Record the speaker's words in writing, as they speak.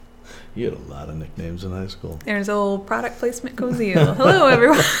You had a lot of nicknames in high school. There's old product placement Cozio. Hello,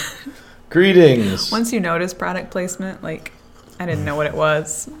 everyone. Greetings. Once you notice product placement, like, I didn't know what it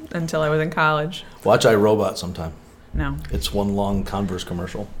was until I was in college. Watch iRobot sometime. No. It's one long Converse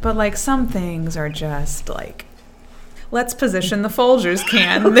commercial. But, like, some things are just, like, let's position the Folgers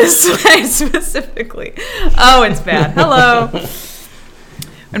can this way specifically. Oh, it's bad. Hello.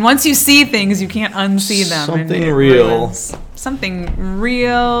 And once you see things, you can't unsee them. Something real. Something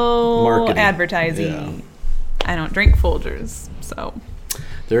real Marketing. Advertising. Yeah. I don't drink Folgers, so.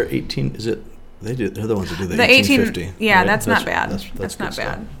 They're 18, is it? They're the ones that do the 1850. Yeah, right? that's not bad. That's not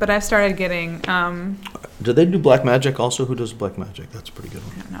bad. Stuff. But I've started getting. Do they do Black Magic also? Who does Black Magic? That's a pretty good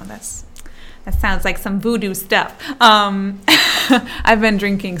one. I don't know. That sounds like some voodoo stuff. I've been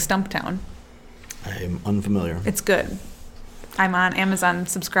drinking Stumptown. I am unfamiliar. It's good. I'm on Amazon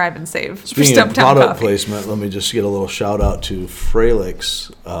Subscribe and Save. Speaking for of Stumptown product coffee. placement, let me just get a little shout out to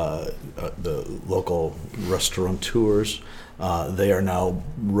Fralix, the local restaurateurs. They are now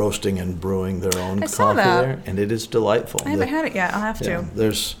roasting and brewing their own coffee there, and it is delightful. I haven't had it yet. I'll have to.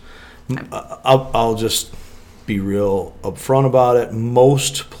 There's, I'll just be real upfront about it.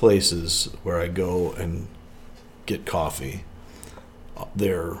 Most places where I go and get coffee,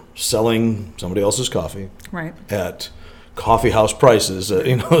 they're selling somebody else's coffee Right. at coffee house prices. Spend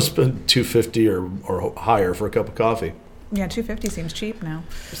 $2.50 or higher for a cup of coffee. Yeah, $2.50 seems cheap now.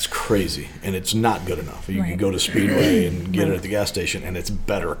 It's crazy, and it's not good enough. You can Right. go to Speedway and get it at the gas station, and it's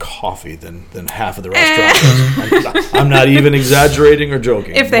better coffee than half of the restaurant does. I'm not even exaggerating or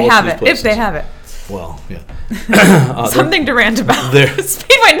joking. If they Most have of it. these If they places. have it. Well, yeah. Something to rant about. they're-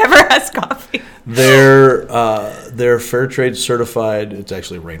 Speedway never has coffee. They're fair trade certified. It's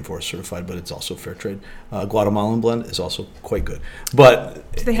actually Rainforest certified, but it's also fair trade. Guatemalan blend is also quite good.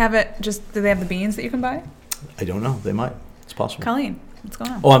 But Do they have it? Do they have the beans that you can buy? I don't know. They might. It's possible. Colleen, what's going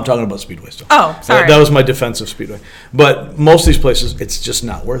on? Oh, I'm talking about Speedway still. Oh, sorry. That was my defense of Speedway. But most of these places, it's just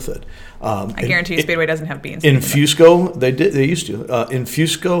not worth it. I guarantee you Speedway doesn't have beans. In Fusco, they used to. In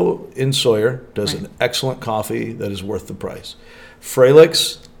Fusco in Sawyer does an excellent coffee that is worth the price.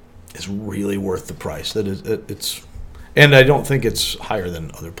 Fralix is really worth the price. It's, and I don't think it's higher than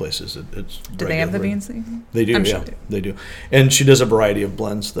other places. Do they have the beans? They do. I'm Yeah, sure they do. they do. And she does a variety of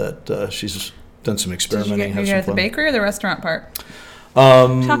blends that she's done some Did experimenting. you have get some at the fun. bakery or the restaurant part?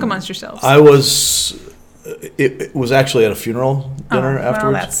 Talk amongst yourselves. I was. It was actually at a funeral dinner well,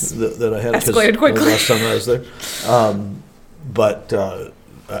 afterwards that I had. 'cause escalated quickly. Last time I was there, but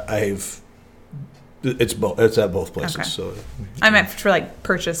it's at both places. Okay. So I meant for like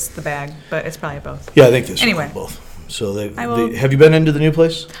purchase the bag, but it's probably both. yeah, I think this Anyway. both. So will- have you been into the new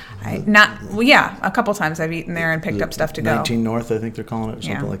place? Yeah, a couple times I've eaten there and picked up stuff to go. 19 North, I think they're calling it, or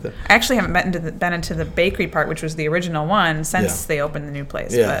something like that. I actually haven't been into the bakery part, which was the original one, since they opened the new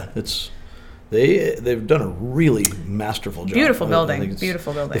place. Yeah, But they've done a really masterful job. beautiful I building. think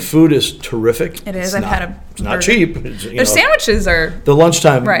Beautiful building. The food is terrific. It is. It's I've not burger. cheap. Their sandwiches are The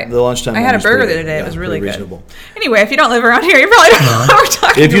lunchtime. right. The lunchtime. I one had a was burger pretty the other day. good. It was Yeah, really pretty good. reasonable. Anyway, if you don't live around here, you probably don't know what we're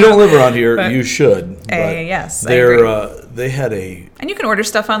talking If you about. don't live around here, But- you should. But yes, I they had a And you can order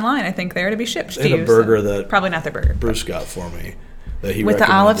stuff online, I think, there to be shipped to They had you. a burger so that probably not their burger. Bruce got for me that he With the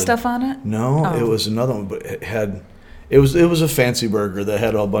olive recommended. stuff on it? No, Oh. it was another one, but it was a fancy burger that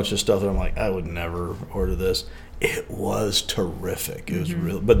had a bunch of stuff that I'm like, I would never order this. It was terrific. It was Mm-hmm.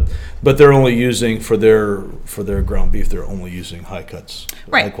 really, but they're only using for their ground beef. They're only using high cuts,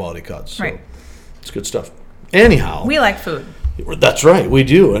 Right. high quality cuts. So Right. it's good stuff. Anyhow, We like food. that's right. We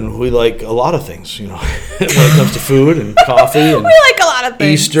do, and we like a lot of things. When it comes to food and coffee and We like a lot of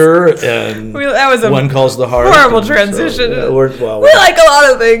things. Easter and That was a One Calls the Heart. horrible and so, transition. yeah, We like a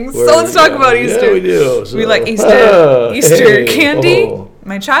lot of things. So let's talk about Easter. Yeah, we do. We So- like Easter Hey, candy. oh.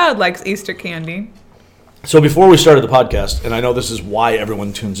 My child likes Easter candy. So before we started the podcast, and I know this is why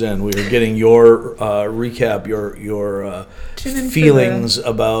everyone tunes in, we were getting your recap, your Tune in for feelings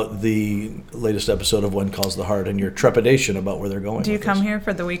about the latest episode of When Calls the Heart and your trepidation about where they're going. Do you with come this. here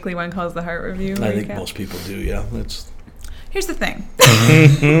for the weekly One Calls the Heart review? I think recap? most people do. Yeah, it's Here's the thing.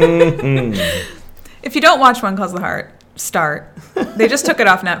 If you don't watch One Calls the Heart, start. They just took it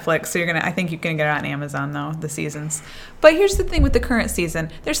off Netflix, so I think you can get it on Amazon though, the seasons. But here's the thing with the current season.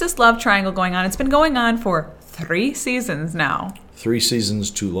 There's this love triangle going on. It's been going on for 3 seasons now. 3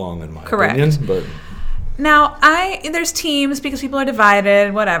 seasons too long in my Correct. opinion. But Now, there's teams because people are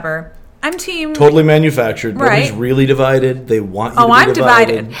divided, whatever. I'm team. Totally manufactured. Right. Nobody's really divided. They want you to be I'm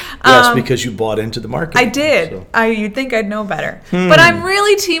divided. divided. Yes, because you bought into the market. I did. So. You'd think I'd know better. But I'm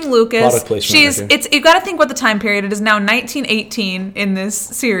really team Lucas. Product placement. You got to think what the time period. It is now 1918 in this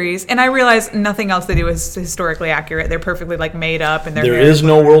series, and I realize nothing else they do is historically accurate. They're perfectly like made up, and there is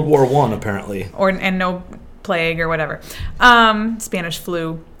no World War I apparently, and no plague or whatever. Spanish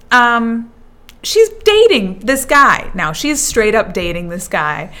flu. She's dating this guy now. She's straight up dating this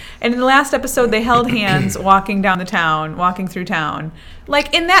guy. And in the last episode, they held hands walking through town.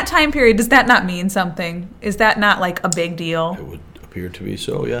 Like, in that time period, does that not mean something? Is that not, like, a big deal? It would appear to be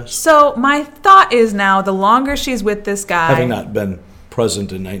so, yes. So my thought is now, the longer she's with this guy... Having not been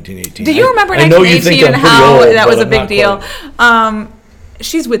present in 1918. Do you remember 1918 and how that was a big deal?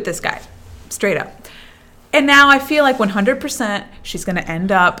 She's with this guy, straight up. And now I feel like 100% she's going to end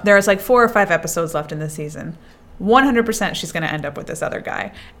up... There's like 4 or 5 episodes left in this season. 100% she's going to end up with this other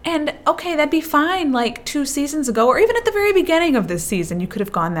guy. And, okay, that'd be fine like 2 seasons ago, or even at the very beginning of this season, you could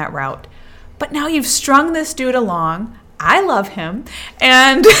have gone that route. But now you've strung this dude along. I love him.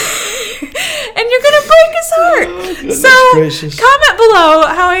 And you're going to break his heart. So gracious. Comment below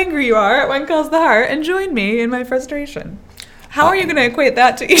how angry you are at One Calls the Heart and join me in my frustration. How are you going to equate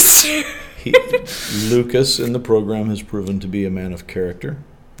that to Easter? Lucas in the program has proven to be a man of character,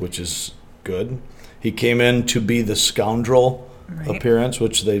 which is good. He came in to be the scoundrel appearance,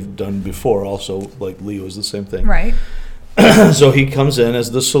 which they've done before also, like Leo is the same thing. Right. So he comes in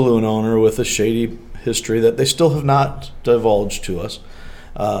as the saloon owner with a shady history that they still have not divulged to us,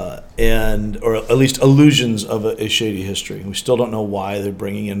 or at least allusions of a shady history. We still don't know why they're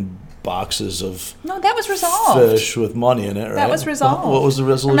bringing in boxes of that was resolved. Fish with money in it, right? That was resolved. What was the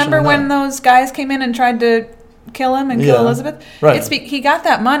resolution? Remember when those guys came in and tried to kill him and kill Elizabeth? Right. He got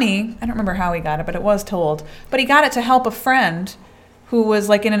that money. I don't remember how he got it, but it was told. But he got it to help a friend who was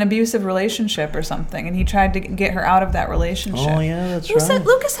like in an abusive relationship or something, and he tried to get her out of that relationship. Oh yeah, that's right.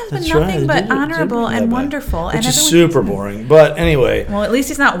 Lucas has been nothing but honorable and wonderful, which is super boring. But anyway, well, at least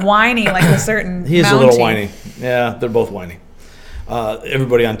he's not whiny like a certain. He is Mountie. a little whiny. Yeah, they're both whiny.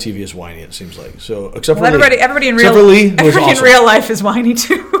 Everybody on TV is whiny. It seems like except for everybody in real awesome. in real life is whiny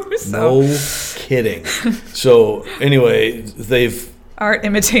too. So. No kidding. So anyway, art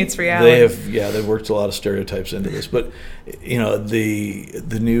imitates reality. They've worked a lot of stereotypes into this, but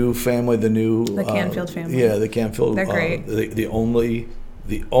the new family, the Canfield family. Yeah, the Canfield. They're great. The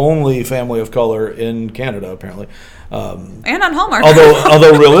only family of color in Canada apparently, and on Hallmark.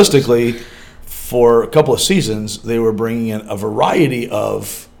 Although realistically, for a couple of seasons, they were bringing in a variety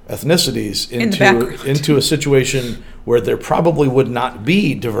of ethnicities into a situation where there probably would not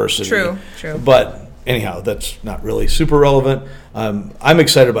be diversity. True. But anyhow, that's not really super relevant. I'm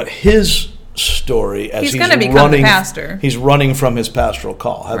excited about his story as he's going to become the pastor. He's running from his pastoral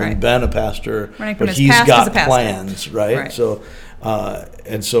call, having been a pastor, but he's got plans, right? So,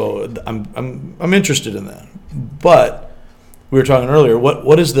 so I'm interested in that. But we were talking earlier.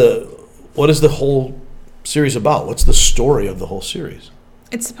 What is the whole series about? What's the story of the whole series?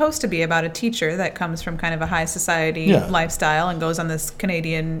 It's supposed to be about a teacher that comes from kind of a high society lifestyle and goes on this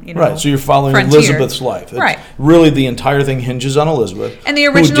Canadian, right. So you're following frontier. Elizabeth's life, right? Really, the entire thing hinges on Elizabeth, and the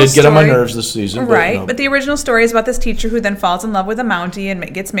original who did get on my nerves this season, right? But the original story is about this teacher who then falls in love with a Mountie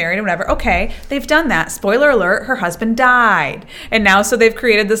and gets married and whatever. Okay, they've done that. Spoiler alert: her husband died, and now so they've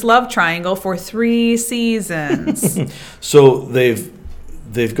created this love triangle for 3 seasons. So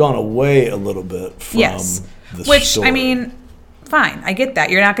they've gone away a little bit from the story. I mean. Fine, I get that.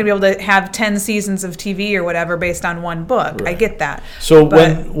 You're not going to be able to have 10 seasons of TV or whatever based on one book. Right. I get that. So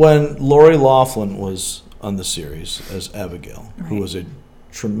when Lori Loughlin was on the series as Abigail, who was a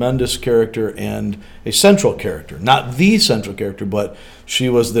tremendous character and a central character, not the central character, but she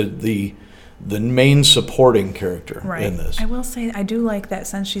was the main supporting character in this. I will say I do like that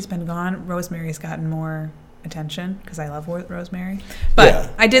since she's been gone, Rosemary's gotten more attention because I love Rosemary, but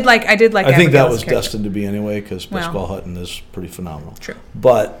I did like. I think Abigail's that was character. Destined to be anyway because Pasquale Hutton is pretty phenomenal. True,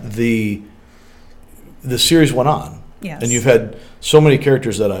 but the series went on, yes, and you've had so many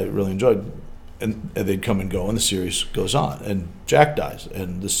characters that I really enjoyed, and they'd come and go, and the series goes on, and Jack dies,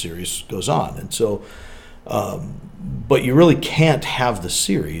 and the series goes on, and so, but you really can't have the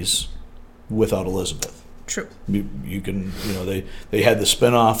series without Elizabeth. True. You can, they had the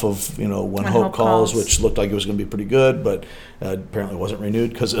spinoff of, When Hope Calls, which looked like it was going to be pretty good, but apparently wasn't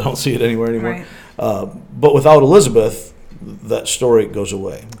renewed because I don't see it anywhere anymore. Right. But without Elizabeth, that story goes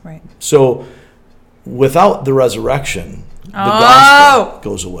away. Right. So without the resurrection, the gospel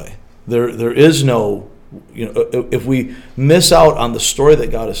goes away. There is no, if we miss out on the story that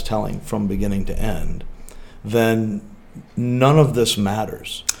God is telling from beginning to end, then none of this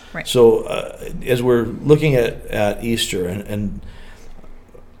matters. Right. So as we're looking at Easter, and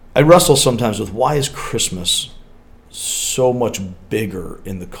I wrestle sometimes with why is Christmas so much bigger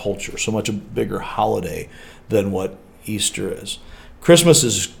in the culture, so much a bigger holiday than what Easter is. Christmas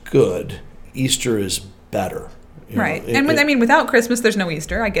is good. Easter is better. Right. Without Christmas, there's no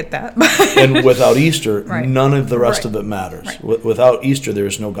Easter. I get that. And without Easter, right. none of the rest of it matters. Right. Without Easter, there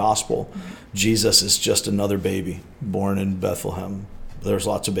is no gospel. Jesus is just another baby born in Bethlehem. There's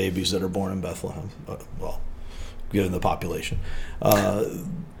lots of babies that are born in Bethlehem, given the population.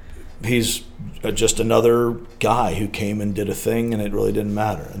 He's just another guy who came and did a thing, and it really didn't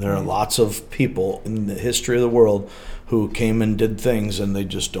matter. And there are lots of people in the history of the world who came and did things, and they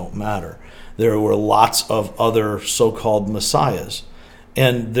just don't matter. There were lots of other so-called messiahs,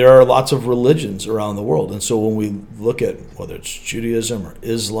 and there are lots of religions around the world. And so when we look at whether it's Judaism or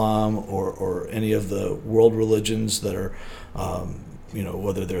Islam or any of the world religions that are,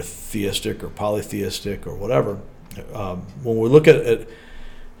 whether they're theistic or polytheistic or whatever, when we look at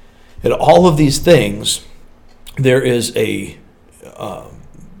all of these things, there's a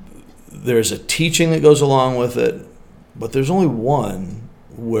teaching that goes along with it, but there's only one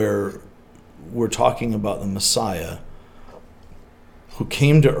where we're talking about the Messiah who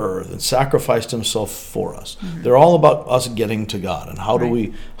came to earth and sacrificed himself for us. Mm-hmm. They're all about us getting to God and how do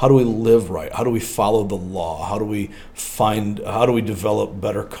we live right? How do we follow the law? How do we develop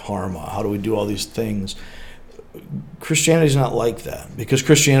better karma? How do we do all these things? Christianity is not like that, because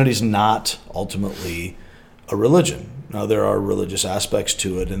Christianity is not ultimately a religion. Now there are religious aspects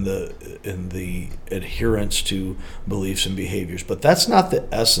to it in the adherence to beliefs and behaviors, but that's not the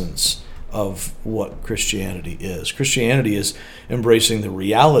essence of what Christianity is. Christianity is embracing the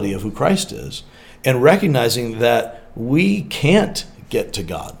reality of who Christ is and recognizing that we can't get to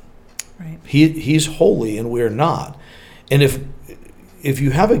God. Right. He's holy and we're not. And if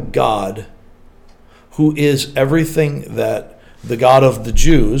you have a God who is everything that the God of the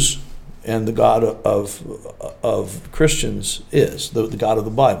Jews and the God of Christians is, the God of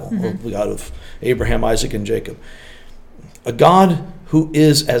the Bible, mm-hmm. the God of Abraham, Isaac, and Jacob, a God who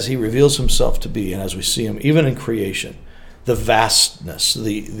is as he reveals himself to be, and as we see him even in creation, the vastness,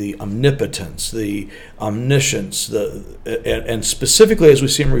 the omnipotence, the omniscience, and specifically as we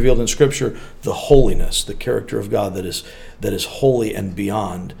see him revealed in Scripture, the holiness, the character of God that is holy and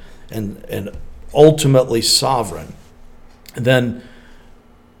beyond, and ultimately sovereign, then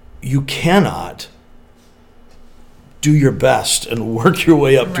you cannot do your best and work your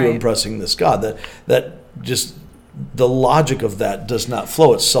way up to impressing this God. That just the logic of that does not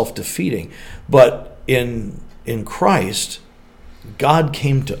flow. It's self-defeating. But in Christ, God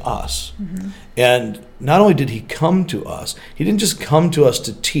came to us. Mm-hmm. And not only did he come to us, he didn't just come to us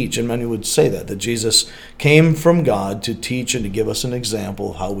to teach, and many would say that Jesus came from God to teach and to give us an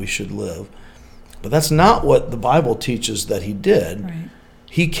example of how we should live. But that's not what the Bible teaches that he did. Right.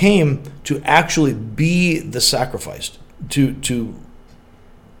 He came to actually be the sacrifice, to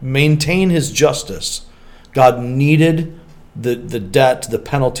maintain his justice. God needed the debt, the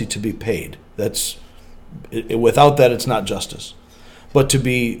penalty to be paid. Without that, it's not justice. But to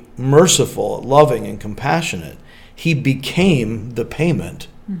be merciful, loving, and compassionate, he became the payment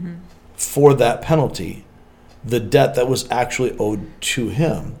mm-hmm. for that penalty, the debt that was actually owed to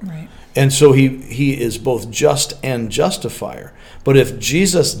him. Right. And so he is both just and justifier. But if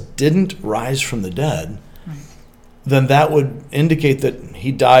Jesus didn't rise from the dead, then that would indicate that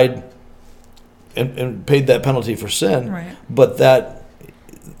he died and paid that penalty for sin. Right. But that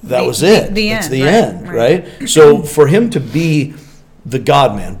was it. It's the end, right? So for him to be the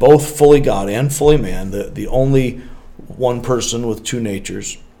God-man, both fully God and fully man, the only one person with two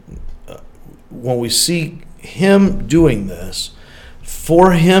natures, when we see him doing this,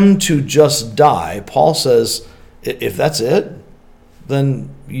 for him to just die, Paul says, if that's it,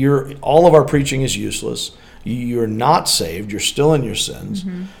 then all of our preaching is useless. You're not saved. You're still in your sins,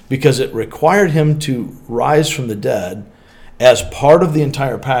 mm-hmm. because it required him to rise from the dead as part of the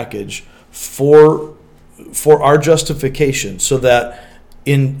entire package for our justification, so that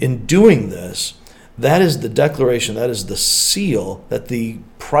in doing this, that is the declaration, that is the seal that the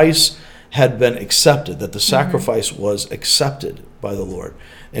price had been accepted, that the sacrifice mm-hmm. was accepted by the Lord.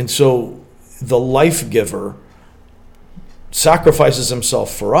 And so the life giver sacrifices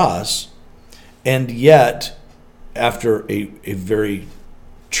himself for us, and yet after a very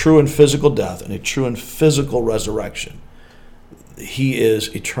true and physical death and a true and physical resurrection, he is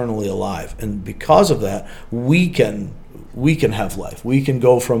eternally alive. And because of that, we can have life. We can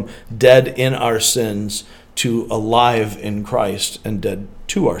go from dead in our sins to alive in Christ and dead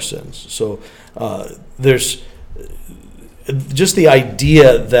to our sins. So just the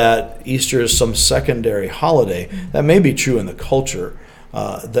idea that Easter is some secondary holiday, that may be true in the culture.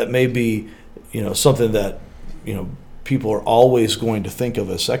 That may be, something that, people are always going to think of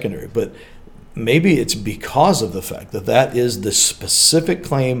as secondary. But maybe it's because of the fact that that is the specific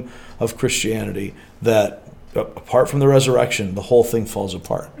claim of Christianity, that apart from the resurrection, the whole thing falls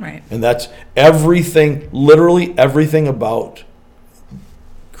apart. Right. And that's everything, literally everything about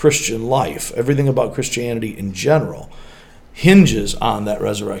Christian life, everything about Christianity in general, hinges on that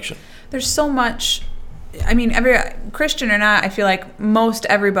resurrection. There's so much. I mean, every Christian or not, I feel like most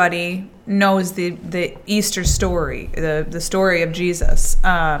everybody knows the Easter story, the story of Jesus.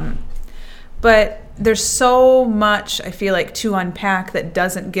 But there's so much, I feel like, to unpack that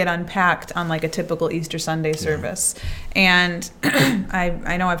doesn't get unpacked on like a typical Easter Sunday service. And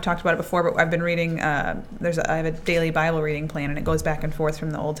I know I've talked about it before, but I've been reading, I have a daily Bible reading plan, and it goes back and forth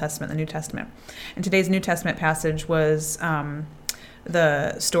from the Old Testament and the New Testament. And today's New Testament passage was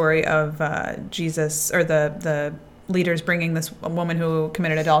the story of Jesus, or the leaders bringing this woman who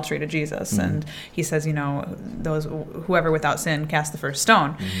committed adultery to Jesus. Mm-hmm. And he says, whoever without sin cast the first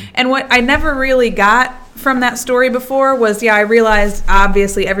stone. Mm-hmm. And what I never really got from that story before was, I realized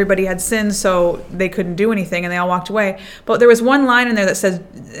obviously everybody had sinned, so they couldn't do anything and they all walked away. But there was one line in there that says,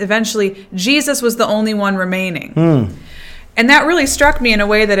 eventually, Jesus was the only one remaining. Mm. And that really struck me in a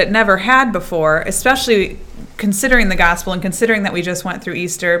way that it never had before, especially considering the gospel and considering that we just went through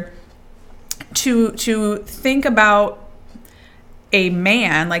Easter. To think about a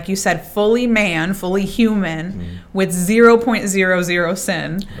man, like you said, fully man, fully human, with 0.00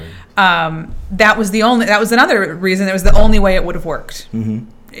 sin. Right. That was another reason it was the only way it would have worked. Mm-hmm.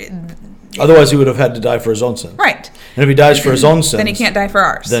 Otherwise, he would have had to die for his own sin. Right. And if he dies for his own sin, then he can't die for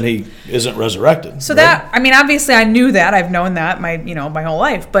ours. Then he isn't resurrected. So right? Obviously I knew that. I've known that my whole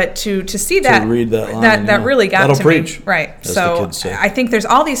life. But to see that, to read that line, that really got that'll to preach, me. Right. As so the kids say. I think there's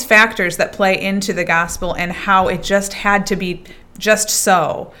all these factors that play into the gospel and how it just had to be just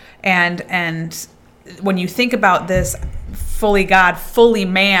so. And when you think about this fully God, fully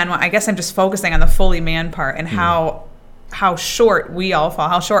man, well, I guess I'm just focusing on the fully man part and how short we all fall,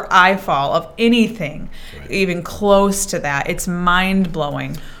 how short I fall of anything, even close to that. It's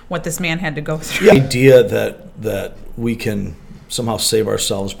mind-blowing what this man had to go through. The idea that we can somehow save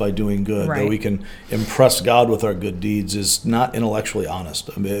ourselves by doing good, that we can impress God with our good deeds, is not intellectually honest.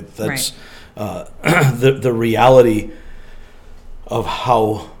 I mean, that's the reality of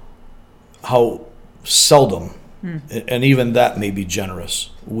how seldom, and even that may be generous,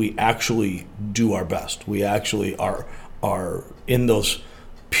 we actually do our best. We actually are in those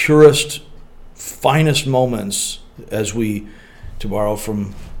purest, finest moments, as we, to borrow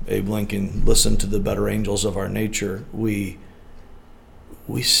from Abe Lincoln, listen to the better angels of our nature, we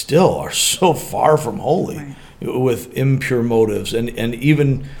still are so far from holy, with impure motives. And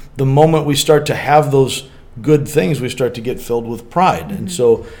even the moment we start to have those good things, we start to get filled with pride. Mm-hmm. And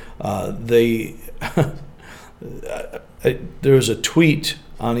so there was a tweet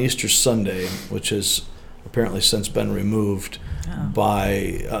on Easter Sunday, which has apparently since been removed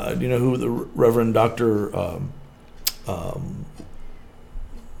by, who the Reverend Dr.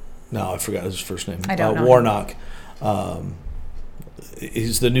 Now I forgot his first name. I don't know. Warnock.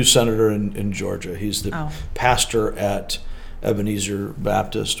 He's the new senator in Georgia. He's the pastor at Ebenezer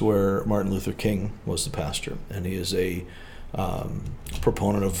Baptist, where Martin Luther King was the pastor. And he is a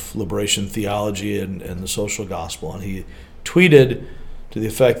proponent of liberation theology and the social gospel. And he tweeted to the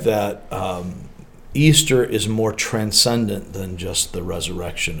effect that Easter is more transcendent than just the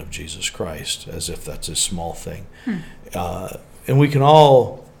resurrection of Jesus Christ, as if that's a small thing. And we can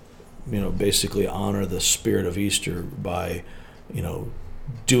all, basically honor the spirit of Easter by,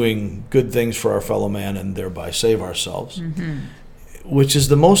 doing good things for our fellow man and thereby save ourselves, which is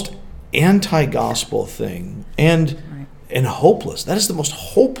the most anti-gospel thing and hopeless. That is the most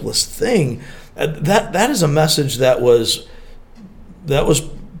hopeless thing. That is a message that was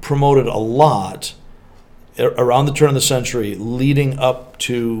promoted a lot around the turn of the century, leading up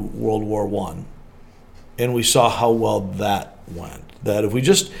to World War I. And we saw how well that went. That if we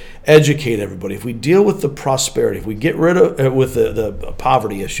just educate everybody, if we deal with the prosperity, if we get rid of with the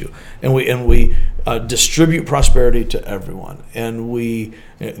poverty issue, and we distribute prosperity to everyone, and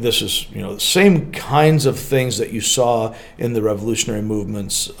this is the same kinds of things that you saw in the revolutionary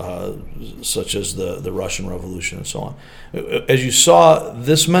movements, such as the Russian Revolution and so on. As you saw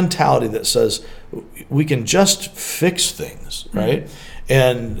this mentality that says we can just fix things, right?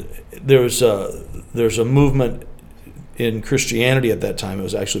 And there's a movement in Christianity at that time. It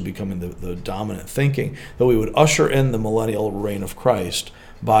was actually becoming the dominant thinking that we would usher in the millennial reign of Christ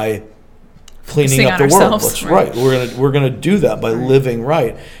by cleaning up the world. That's right. We're gonna do that by living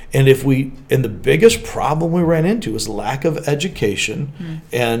right. And the biggest problem we ran into is lack of education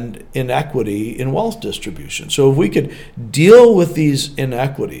and inequity in wealth distribution. So if we could deal with these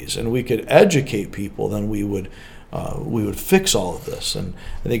inequities and we could educate people, then we would fix all of this. And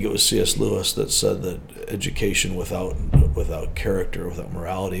I think it was C.S. Lewis that said that education without character, without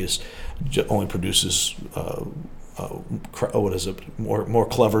morality, only produces more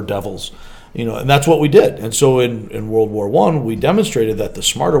clever devils. And that's what we did. And so in World War I, we demonstrated that the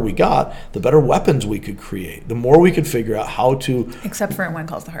smarter we got, the better weapons we could create, the more we could figure out how to... Except for in When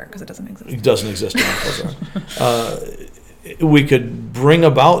Calls the Heart, because it doesn't exist. It doesn't exist in When Calls the Heart. We could bring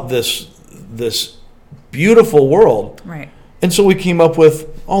about this beautiful world. Right. And so we came up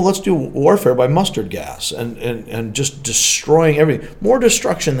with, let's do warfare by mustard gas and just destroying everything. More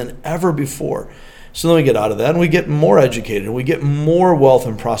destruction than ever before. So then we get out of that and we get more educated and we get more wealth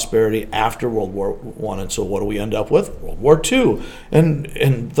and prosperity after World War I. And so what do we end up with? World War II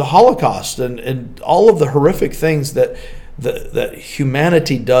and the Holocaust and all of the horrific things that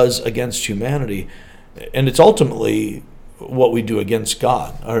humanity does against humanity. And it's ultimately what we do against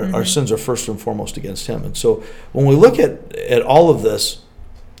God. Our sins are first and foremost against Him. And so when we look at all of this,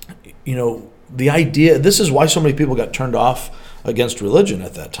 the idea, this is why so many people got turned off against religion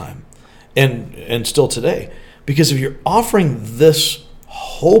at that time. And still today, because if you're offering this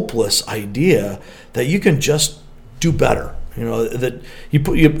hopeless idea that you can just do better, that you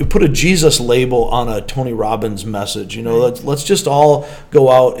put a Jesus label on a Tony Robbins message, let's just all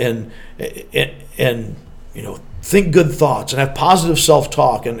go out and think good thoughts and have positive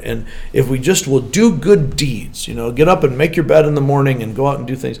self-talk, and if we just will do good deeds, get up and make your bed in the morning and go out and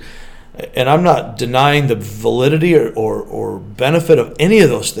do things. And I'm not denying the validity or benefit of any of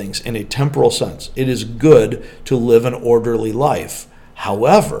those things in a temporal sense. It is good to live an orderly life.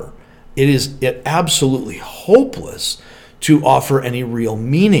 However, it is absolutely hopeless to offer any real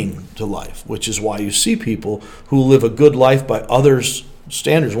meaning to life, which is why you see people who live a good life by others'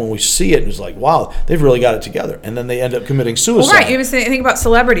 standards. When we see it, it's like, wow, they've really got it together, and then they end up committing suicide. Well, right. You think about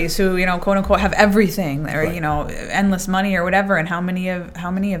celebrities who, quote unquote, have everything, or endless money or whatever, and how many of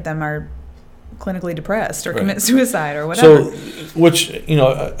them are clinically depressed or commit suicide or whatever. So, which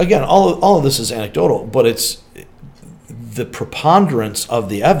again, all of this is anecdotal, but it's the preponderance of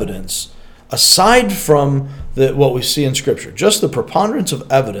the evidence, aside from what we see in Scripture. Just the preponderance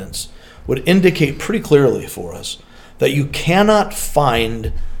of evidence would indicate pretty clearly for us that you cannot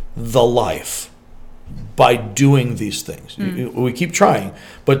find the life by doing these things. We keep trying,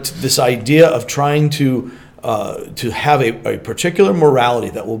 but this idea of trying to have a particular morality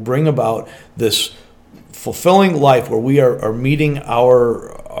that will bring about this fulfilling life where we are meeting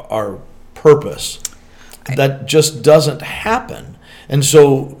our purpose, that just doesn't happen. And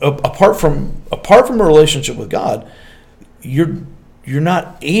so apart from a relationship with God, you're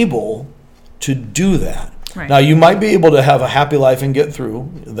not able to do that. Right. Now, you might be able to have a happy life and get through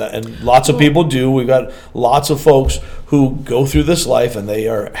that, and lots of people do. We've got lots of folks who go through this life and they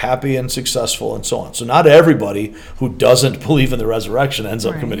are happy and successful and so on. So not everybody who doesn't believe in the resurrection ends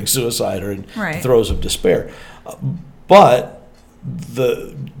up committing suicide or in throes of despair. But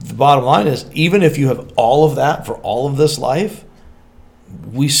the bottom line is, even if you have all of that for all of this life,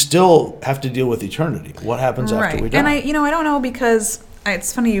 we still have to deal with eternity. What happens after we die? And I don't know, because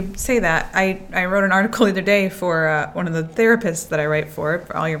it's funny you say that. I wrote an article the other day for one of the therapists that I write for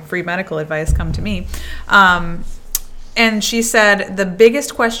all your free medical advice, come to me. And she said, the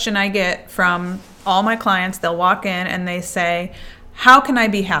biggest question I get from all my clients, they'll walk in and they say, how can I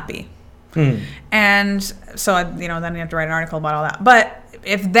be happy? And so, then you have to write an article about all that. But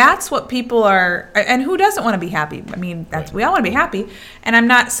if that's what people are, and who doesn't want to be happy? I mean, we all want to be happy. And I'm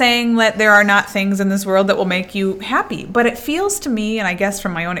not saying that there are not things in this world that will make you happy. But it feels to me, and I guess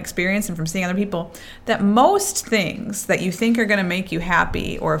from my own experience and from seeing other people, that most things that you think are going to make you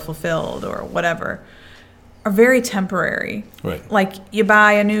happy or fulfilled or whatever are very temporary. Right. Like you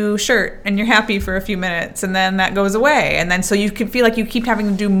buy a new shirt and you're happy for a few minutes and then that goes away. And then so you can feel like you keep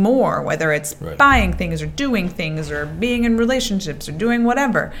having to do more, whether it's buying things or doing things or being in relationships or doing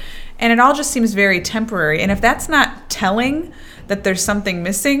whatever. And it all just seems very temporary. And if that's not telling that there's something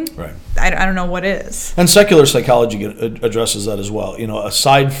missing, I don't know what is. And secular psychology addresses that as well.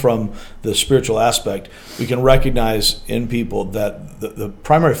 Aside from the spiritual aspect, we can recognize in people that the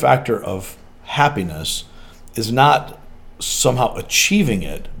primary factor of happiness is not somehow achieving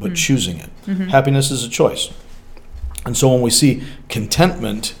it, but choosing it. Happiness is a choice. And so when we see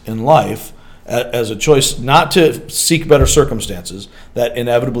contentment in life, as a choice not to seek better circumstances, that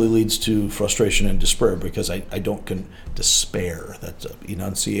inevitably leads to frustration and despair, because I don't despair. That's an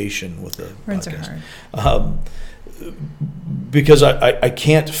enunciation with the Words are podcast. hard. Because I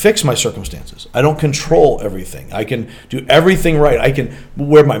can't fix my circumstances. I don't control everything. I can do everything right. I can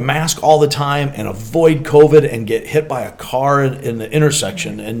wear my mask all the time and avoid COVID and get hit by a car in the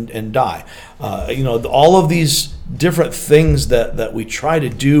intersection and die. All of these different things that we try to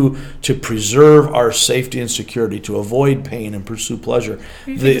do to preserve our safety and security, to avoid pain and pursue pleasure.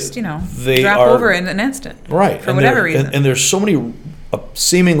 They drop over in an instant. Right. For whatever reason. And there's so many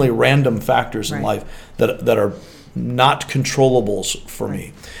seemingly random factors in life that are not controllables for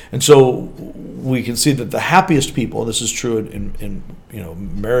me. And so we can see that the happiest people, this is true in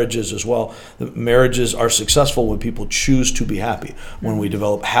marriages as well, that marriages are successful when people choose to be happy, when we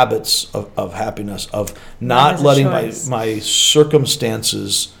develop habits of happiness, of not letting my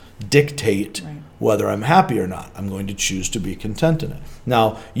circumstances dictate whether I'm happy or not. I'm going to choose to be content in it.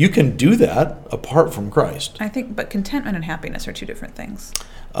 Now, you can do that apart from Christ. I think, but contentment and happiness are two different things.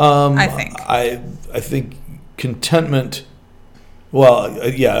 I think contentment,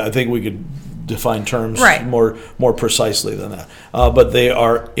 I think we could define terms more precisely than that. But they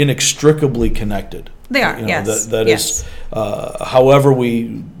are inextricably connected. They are, yes. That is, however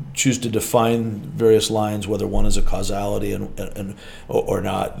we choose to define various lines, whether one is a causality or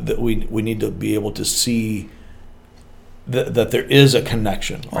not, that we need to be able to see that there is a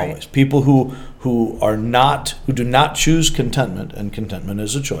connection always. People who do not choose contentment, and contentment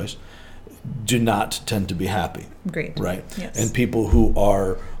is a choice, do not tend to be happy. Agreed. Right? Yes. And people who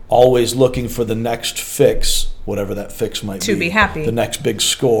are always looking for the next fix, whatever that fix might be. To be happy. The next big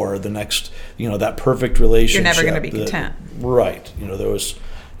score, the next, that perfect relationship. You're never going to be content. Right. There was,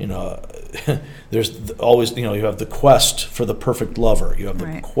 there's always, you have the quest for the perfect lover. You have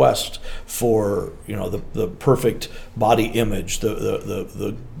the quest for, the perfect body image,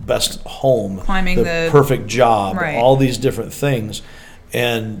 the best home, climbing the perfect job, all these different things.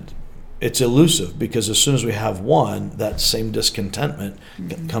 And it's elusive, because as soon as we have one, that same discontentment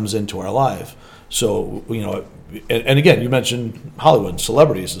comes into our life. So, and again, you mentioned Hollywood and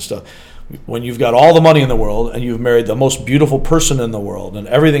celebrities and stuff. When you've got all the money in the world and you've married the most beautiful person in the world and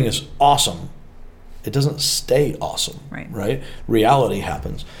everything is awesome, it doesn't stay awesome, right? Reality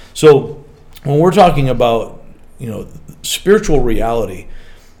happens. So when we're talking about, spiritual reality,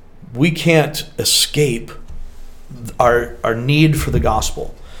 we can't escape our need for the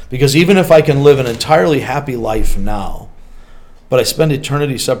gospel. Because even if I can live an entirely happy life now, but I spend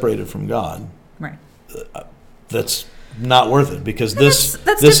eternity separated from God, that's not worth it, because this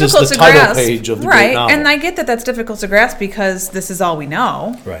is the title page of the great novel. And I get that that's difficult to grasp, because this is all we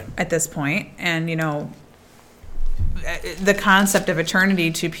know at this point. And, the concept of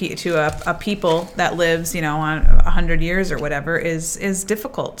eternity to a people that lives, on 100 years or whatever is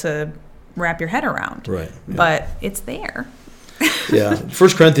difficult to wrap your head around. Right. Yeah. But it's there. 1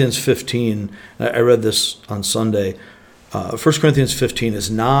 Corinthians 15, I read this on Sunday. 1 Corinthians 15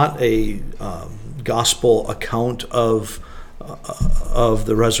 is not a gospel account of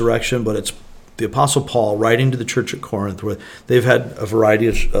the resurrection, but it's the Apostle Paul writing to the church at Corinth, where they've had a variety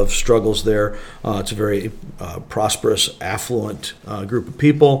of struggles there. It's a very prosperous, affluent group of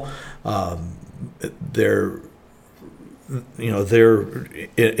people. They're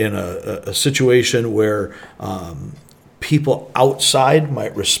in a situation where people outside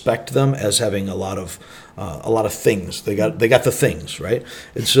might respect them as having a lot of things. They got the things, right?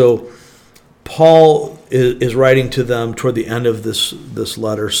 And so Paul is writing to them toward the end of this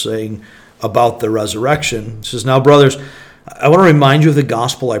letter, saying about the resurrection. He says, "Now, brothers, I want to remind you of the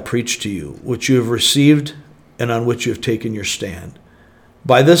gospel I preached to you, which you have received and on which you have taken your stand.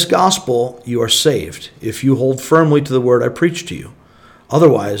 By this gospel you are saved, if you hold firmly to the word I preached to you.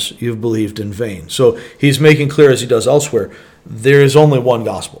 Otherwise, you've believed in vain." So he's making clear, as he does elsewhere, there is only one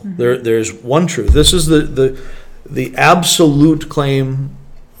gospel. Mm-hmm. There's one truth. This is the absolute claim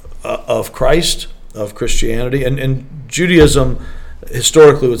of Christ, of Christianity, and Judaism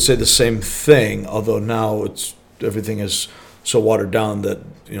historically would say the same thing, although now everything is so watered down that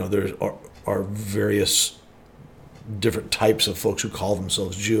there are various different types of folks who call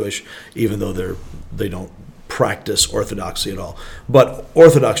themselves Jewish, even though they don't practice orthodoxy at all. But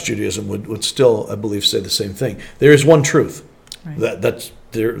Orthodox Judaism would still, I believe, say the same thing. There is one truth. Right.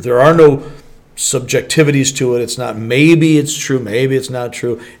 There are no subjectivities to it. It's not maybe it's true, maybe it's not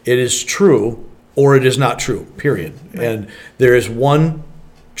true. It is true, or it is not true, period. Right. And there is one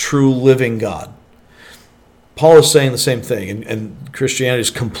true living God. Paul is saying the same thing, and Christianity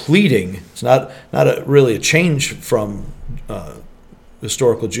is completing. It's not really a change from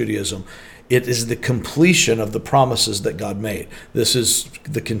historical Judaism. it is the completion of the promises that God made. This is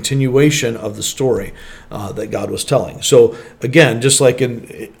the continuation of the story that God was telling. So again, just like in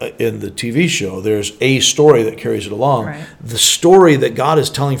the TV show, there's a story that carries it along. Right. The story that God is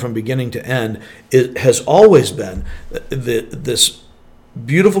telling from beginning to end, it has always been this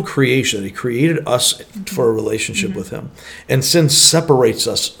beautiful creation. He created us for a relationship with him, and sin separates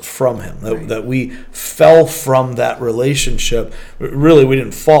us from him, that we fell from that relationship. Really, we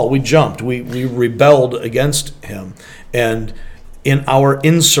didn't fall, we jumped, we rebelled against him, and in our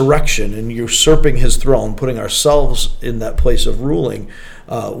insurrection and usurping his throne, putting ourselves in that place of ruling,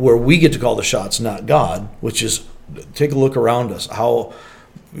 where we get to call the shots, not God, which is, take a look around us,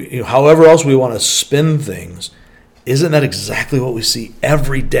 however else we want to spin things. Isn't that exactly what we see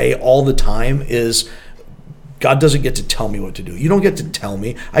every day, all the time? Is God doesn't get to tell me what to do. You don't get to tell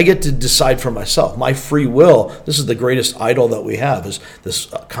me. I get to decide for myself. My free will, this is the greatest idol that we have, is this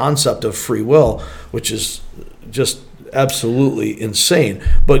concept of free will, which is just absolutely insane.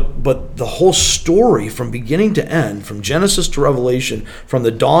 But the whole story from beginning to end, from Genesis to Revelation, from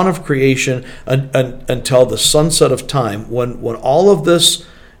the dawn of creation until the sunset of time, when all of this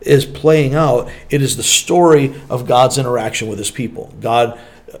is playing out, it is the story of God's interaction with his people. God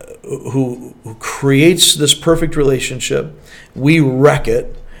who creates this perfect relationship, we wreck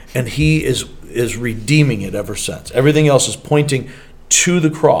it, and he is redeeming it ever since. Everything else is pointing to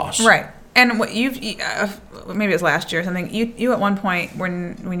the cross. Right. And what maybe it was last year or something, you at one point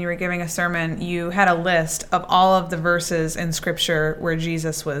when you were giving a sermon, you had a list of all of the verses in Scripture where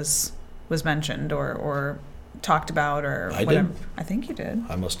Jesus was mentioned or talked about, or I whatever. did? I think you did.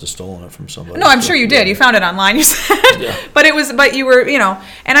 I must have stolen it from somebody. No, I'm sure you did. You found it online, you said. Yeah. But you were,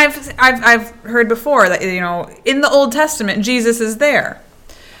 and I've heard before that, in the Old Testament, Jesus is there.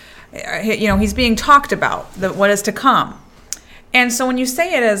 He's being talked about, what is to come. And so when you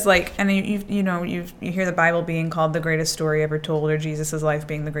say it as like, and you hear the Bible being called the greatest story ever told, or Jesus' life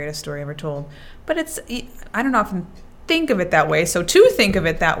being the greatest story ever told, but I don't often think of it that way. So to think of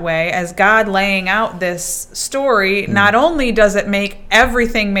it that way, as God laying out this story, not only does it make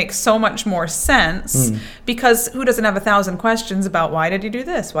everything make so much more sense, because who doesn't have 1,000 questions about why did he do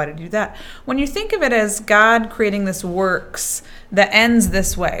this? Why did he do that? When you think of it as God creating this works that ends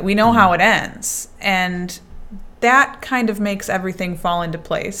this way, we know how it ends. And that kind of makes everything fall into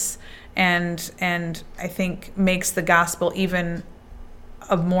place. And I think makes the gospel even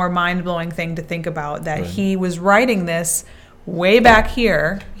a more mind-blowing thing to think about, that he was writing this way back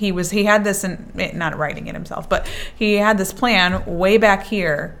here. He had this, not writing it himself, but he had this plan way back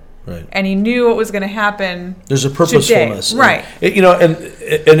here. Right. And he knew what was going to happen. There's a purposefulness. Today. Right.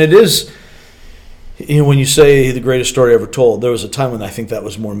 And it is, when you say the greatest story ever told, there was a time when I think that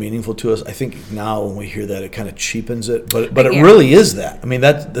was more meaningful to us. I think now when we hear that, it kind of cheapens it. But it really is that. I mean,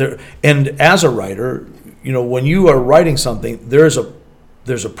 and as a writer, when you are writing something, there's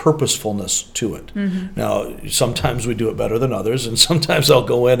a purposefulness to it. Mm-hmm. Now, sometimes we do it better than others, and sometimes I'll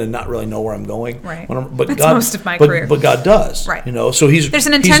go in and not really know where I'm going. Right. That's most of my career. But God does. Right. So there's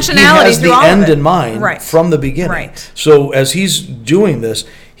an intentionality he has through the all end of it. in mind from the beginning. Right. So as he's doing this,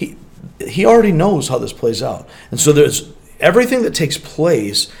 he already knows how this plays out. And so there's everything that takes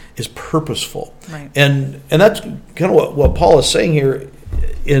place is purposeful. Right. And that's kind of what Paul is saying here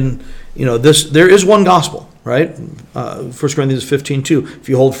in this. There is one gospel. Right? 1 Corinthians 15:2. If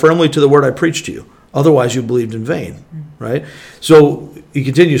you hold firmly to the word I preached to you, otherwise you believed in vain. Right? So he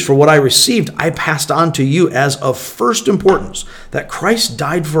continues, for what I received, I passed on to you as of first importance, that Christ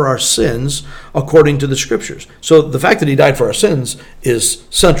died for our sins according to the Scriptures. So the fact that he died for our sins is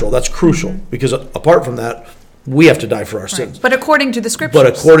central. That's crucial, because apart from that, we have to die for our sins. But according to the Scriptures.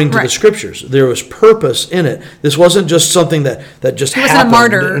 The Scriptures. There was purpose in it. This wasn't just something that just happened. He wasn't a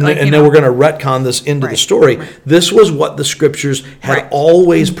martyr. And then we're going to retcon this into the story. Right. This was what the Scriptures had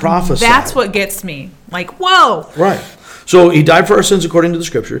always prophesied. That's what gets me. Like, whoa. Right. So he died for our sins according to the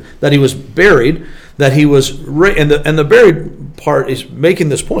Scripture, that he was buried, that he was and the buried part is making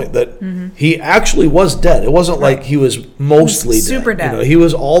this point, that he actually was dead. It wasn't like he was mostly dead. Super dead. He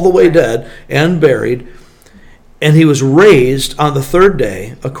was all the way dead and buried. And he was raised on the third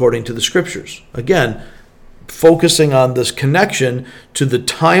day according to the Scriptures. Again, focusing on this connection to the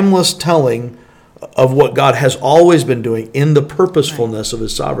timeless telling of what God has always been doing in the purposefulness of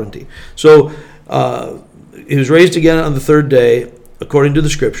his sovereignty. So he was raised again on the third day according to the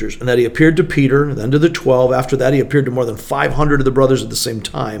Scriptures, and that he appeared to Peter, and then to the 12. After that, he appeared to more than 500 of the brothers at the same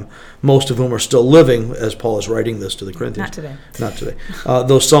time, most of whom are still living, as Paul is writing this to the Corinthians. Not today.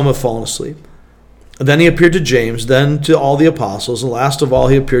 Though some have fallen asleep. Then he appeared to James, then to all the apostles, and last of all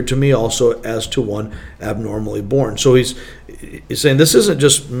he appeared to me also as to one abnormally born. So he's saying this isn't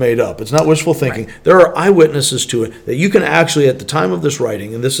just made up. It's not wishful thinking. Right. There are eyewitnesses to it that you can actually, at the time of this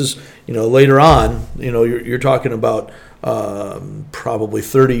writing, and this is, later on, you're talking about probably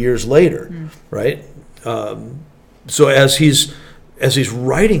 30 years later, right? So as he's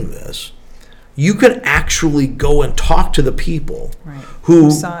writing this, you can actually go and talk to the people who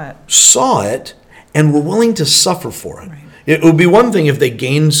saw it and were willing to suffer for it. Right. It would be one thing if they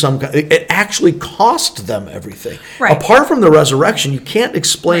gained it actually cost them everything. Right. Apart from the resurrection, you can't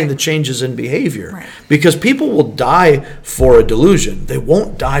explain the changes in behavior because people will die for a delusion. They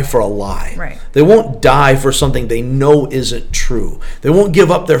won't die for a lie. Right. They won't die for something they know isn't true. They won't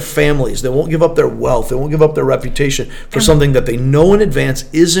give up their families. They won't give up their wealth. They won't give up their reputation for something that they know in advance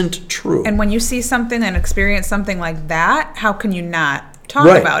isn't true. And when you see something and experience something like that, how can you not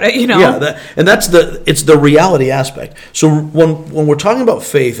talk about it, Yeah, it's the reality aspect. So when we're talking about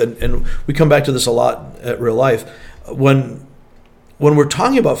faith, and we come back to this a lot at Real Life, when we're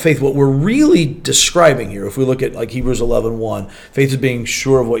talking about faith, what we're really describing here, if we look at like Hebrews 11:1, faith is being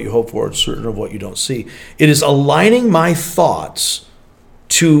sure of what you hope for and certain of what you don't see. It is aligning my thoughts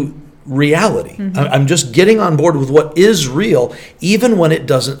to reality. I'm just getting on board with what is real, even when it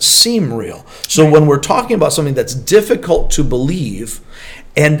doesn't seem real. So when we're talking about something that's difficult to believe,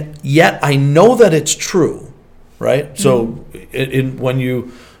 and yet I know that it's true, right? So when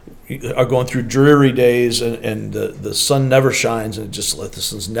you are going through dreary days and the sun never shines, and the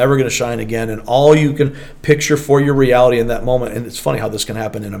sun's never going to shine again, and all you can picture for your reality in that moment, and it's funny how this can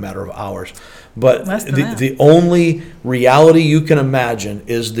happen in a matter of hours, but the only reality you can imagine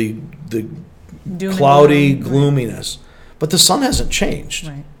is the cloudy gloominess. But the sun hasn't changed.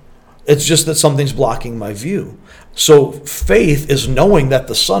 Right. It's just that something's blocking my view. So faith is knowing that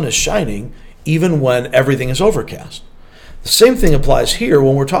the sun is shining even when everything is overcast. The same thing applies here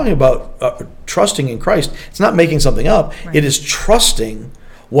when we're talking about trusting in Christ. It's not making something up. Right. It is trusting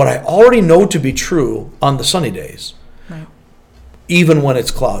what I already know to be true on the sunny days. Right. Even when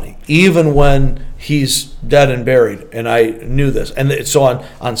it's cloudy, even when he's dead and buried, and I knew this. And so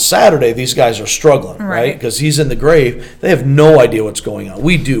on Saturday, these guys are struggling, right? Because he's in the grave. They have no idea what's going on.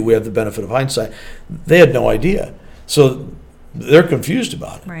 We do. We have the benefit of hindsight. They had no idea. So they're confused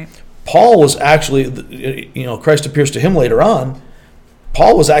about it. Right. Paul was actually, Christ appears to him later on.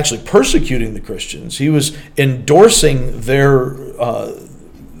 Paul was actually persecuting the Christians. He was endorsing their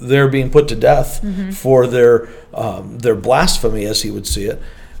being put to death for their blasphemy, as he would see it.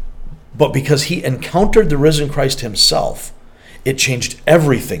 But because he encountered the risen Christ himself, it changed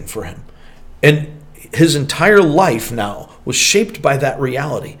everything for him. And his entire life now was shaped by that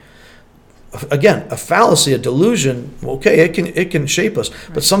reality. Again, a fallacy, a delusion, okay, it can shape us,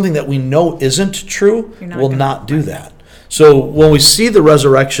 but something that we know isn't true will not do that. So when we see the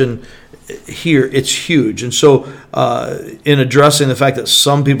resurrection here, it's huge. And so in addressing the fact that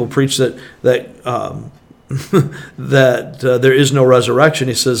some people preach that there is no resurrection,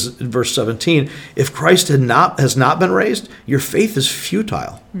 he says in verse 17, if Christ has not been raised, your faith is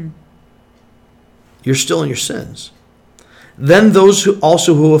futile. You're still in your sins. Then those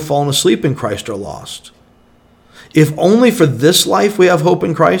who have fallen asleep in Christ are lost. If only for this life we have hope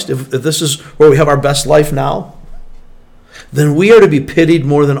in Christ, if this is where we have our best life now, then we are to be pitied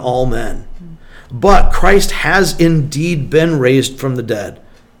more than all men. But Christ has indeed been raised from the dead,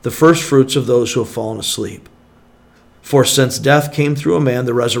 the first fruits of those who have fallen asleep. For since death came through a man,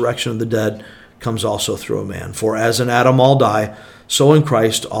 the resurrection of the dead comes also through a man. For as in Adam all die, so in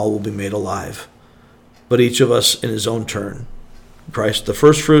Christ all will be made alive. But each of us in his own turn. Christ the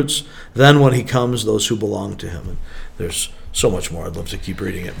first fruits, then when he comes, those who belong to him. And there's so much more. I'd love to keep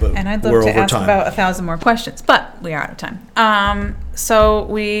reading it, but and I'd love we're to over ask time. about 1,000 more questions, but we are out of time. So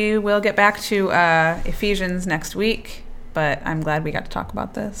we will get back to Ephesians next week, but I'm glad we got to talk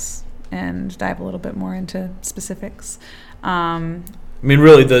about this and dive a little bit more into specifics. I mean,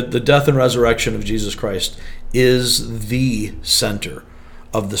 really, the death and resurrection of Jesus Christ is the center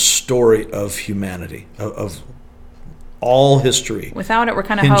of the story of humanity, of all history. Without it, we're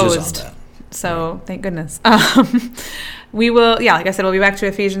kind of hinges hosed. on that. So thank goodness. We will, like I said, we'll be back to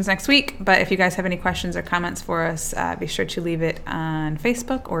Ephesians next week. But if you guys have any questions or comments for us, be sure to leave it on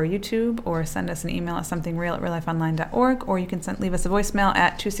Facebook or YouTube, or send us an email at somethingreal@reallifeonline.org, or you can leave us a voicemail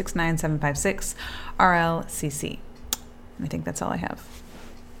at 269-756-RLCC. And I think that's all I have.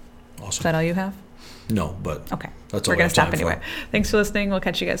 Awesome. Is that all you have? No, but okay. that's all we're going to stop time anyway. for. Thanks for listening. We'll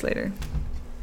catch you guys later.